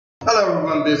Hello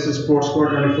everyone, this is Sports Score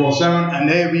 24/7, and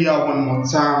here we are one more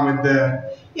time with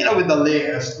the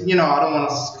latest. I don't want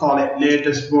to call it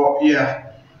latest, but yeah.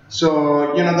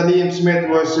 So the Liam Smith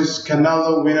versus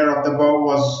Canelo winner of the bout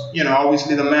was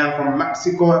obviously the man from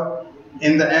Mexico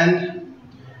in the end.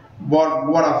 But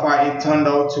what a fight it turned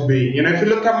out to be. If you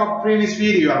look at my previous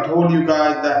video, I told you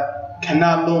guys that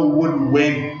Canelo would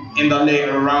win in the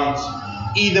later rounds,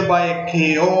 either by a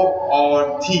KO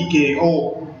or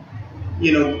TKO.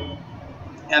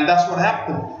 And that's what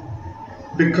happened.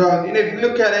 Because if you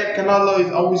look at it, Canelo is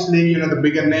obviously the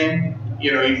bigger name. He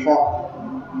fought.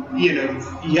 He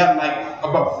had like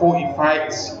about 40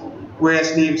 fights,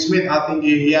 whereas Liam Smith, I think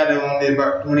he had only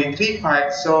about 23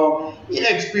 fights. So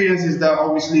experience is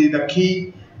obviously the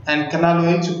key. And Canelo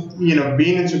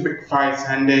being into big fights,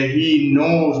 and he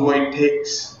knows what it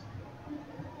takes.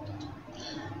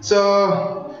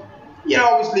 So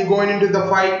obviously going into the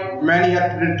fight, many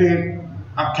had predicted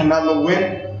a Canelo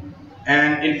win,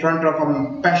 and in front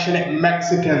of passionate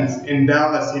Mexicans in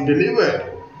Dallas, he delivered.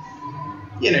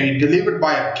 He delivered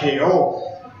by a KO.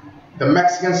 The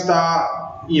Mexican star,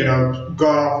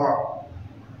 got off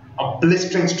a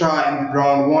blistering start in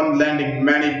round one, landing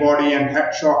many body and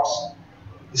head shots,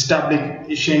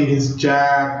 establishing his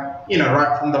jab,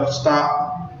 right from the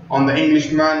start on the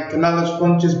Englishman. Canelo's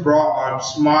punches brought a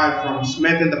smile from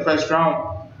Smith in the first round.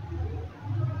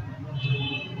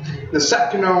 The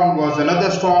second round was another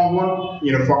strong one,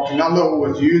 for Canelo, who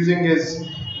was using his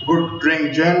good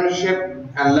ring generalship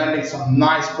and landing some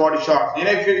nice body shots.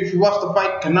 If you watch the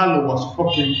fight, Canelo was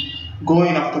fucking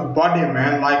going after body,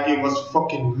 man, like it was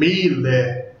fucking meal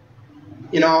there.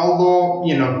 Although,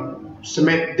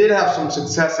 Smith did have some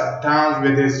success at times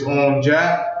with his own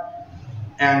jab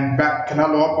and backed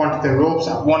Canelo up onto the ropes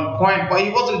at one point, but he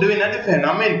wasn't doing anything.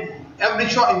 Every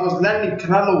shot he was landing,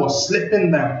 Canelo was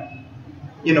slipping them.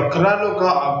 Canelo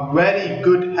got a very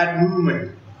good head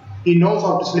movement. He knows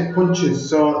how to slip punches.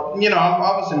 So, I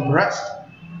was impressed.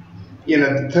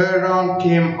 The third round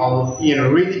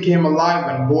really came alive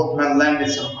when both men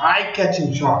landed some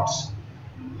eye-catching shots.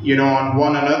 On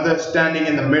one another, standing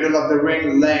in the middle of the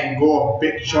ring, letting go of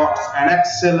big shots. An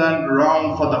excellent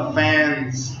round for the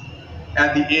fans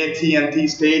at the AT&T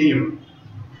Stadium.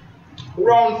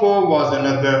 Round 4 was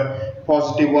another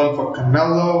positive one for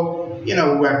Canelo,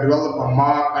 who had developed a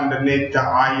mark underneath the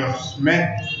eye of Smith.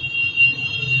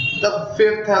 The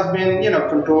fifth has been,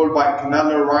 controlled by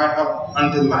Canelo right up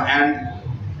until the end.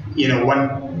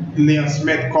 When Liam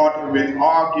Smith caught him with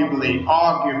arguably,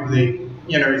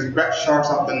 his best shots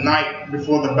of the night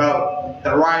before the bell.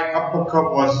 The right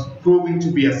uppercut was proving to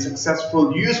be a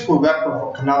successful, useful weapon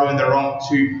for Canelo in the round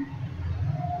 2.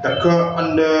 The cut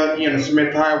under,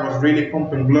 Smith's eye was really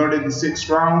pumping blood in the sixth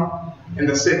round. In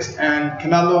the sixth, and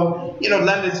Canelo,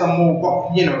 landed some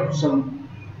more, some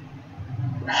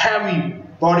heavy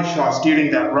body shots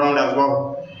during that round as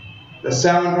well. The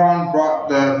seventh round brought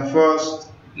the first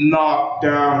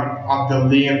knockdown of the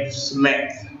Liam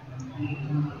Smith.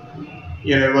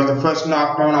 It was the first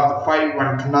knockdown of the fight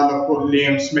when Canelo put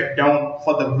Liam Smith down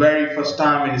for the very first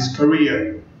time in his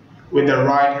career with the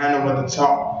right hand over the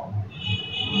top.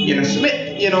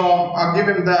 Smith, I'll give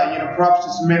him that, props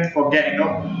to Smith for getting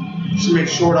up. Smith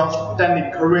showed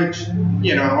outstanding courage,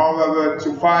 however,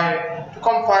 to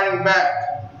come fighting back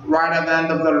right at the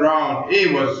end of the round.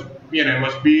 It was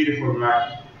beautiful,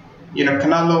 man.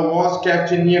 Canelo was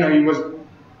catching, he was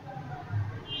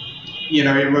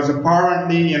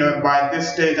apparently, by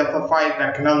this stage of the fight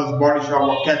that Canelo's body shot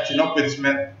was catching up with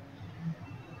Smith.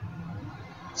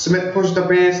 Smith pushed the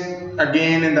pace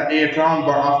again in the 8th round,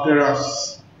 but after a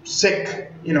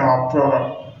after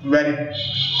a very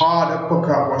hard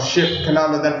uppercut was shipped,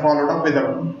 Canelo then followed up with a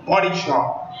body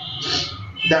shot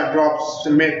that dropped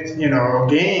Smith,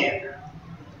 again.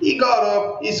 He got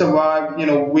up, he survived.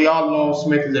 We all know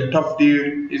Smith is a tough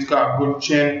dude. He's got a good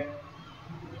chin.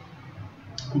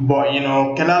 But,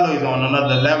 Canelo is on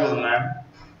another level, man.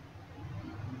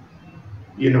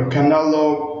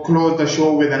 Canelo closed the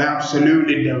show with an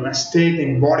absolutely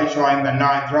devastating body shot in the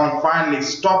 9th round, finally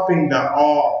stopping a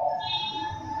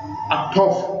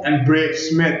tough and brave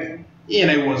Smith.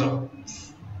 It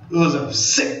was a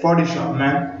sick body shot,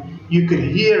 man. You could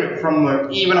hear it from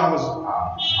even I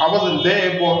wasn't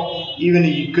there, but even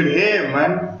you could hear it,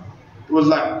 man. It was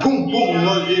like boom, boom.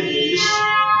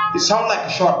 It sounded like a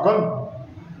shotgun,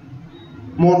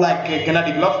 more like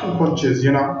Gennady Golovkin punches,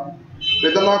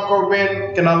 With the knockout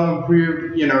win, Canelo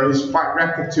improved, his fight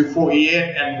record to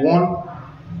 48-1.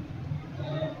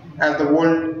 As the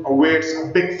world awaits a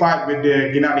big fight with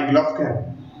Gennady Golovkin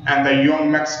and the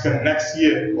young Mexican next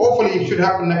year. Hopefully it should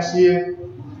happen next year.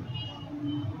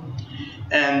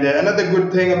 And another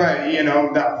good thing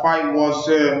about that fight was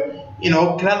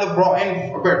Canelo brought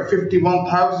in about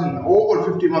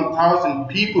 51,000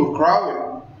 people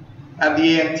crowd at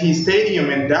the A&T Stadium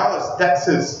in Dallas,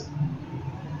 Texas.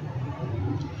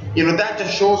 That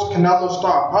just shows Canelo's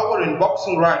star power in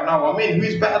boxing right now. I mean,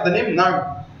 who's better than him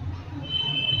now?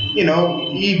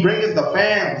 He brings the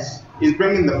fans. He's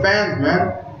bringing the fans,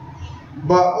 man.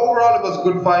 But overall, it was a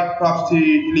good fight. Props to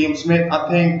Liam Smith. I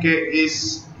think it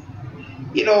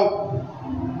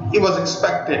was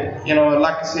expected.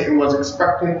 Like I said, it was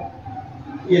expected.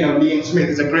 Liam Smith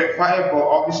is a great fighter, but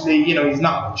obviously, he's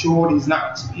not matured. He's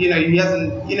not, he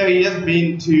hasn't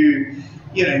been to,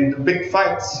 the big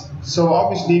fights. So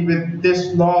obviously, with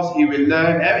this loss, he will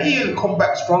learn and he will come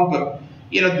back stronger.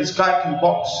 This guy can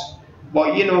box,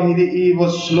 but he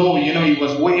was slow. He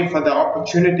was waiting for the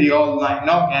opportunity all night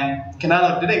long, and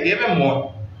Canelo didn't give him one.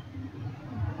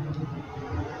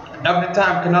 Every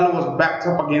time Canelo was backed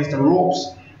up against the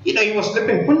ropes, he was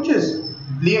slipping punches.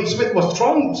 Liam Smith was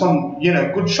throwing some,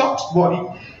 good shots,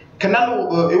 but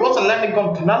Canelo, it wasn't landing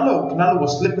on Canelo. Canelo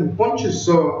was slipping punches.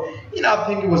 So, I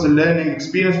think it was a learning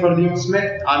experience for Liam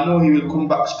Smith. I know he will come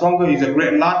back stronger. He's a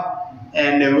great lad.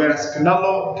 And whereas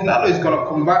Canelo is going to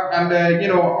come back, and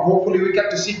hopefully we get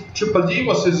to see Triple G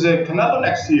versus Canelo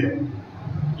next year.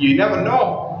 You never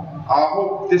know. I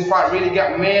hope this fight really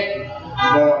get made.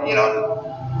 But,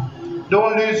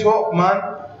 don't lose hope, man.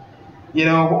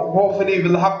 Hopefully it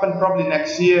will happen probably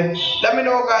next year. Let me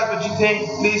know, guys, what you think.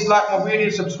 Please like my video,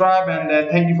 subscribe, and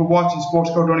thank you for watching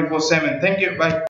Sports Code 24/7. Thank you. Bye.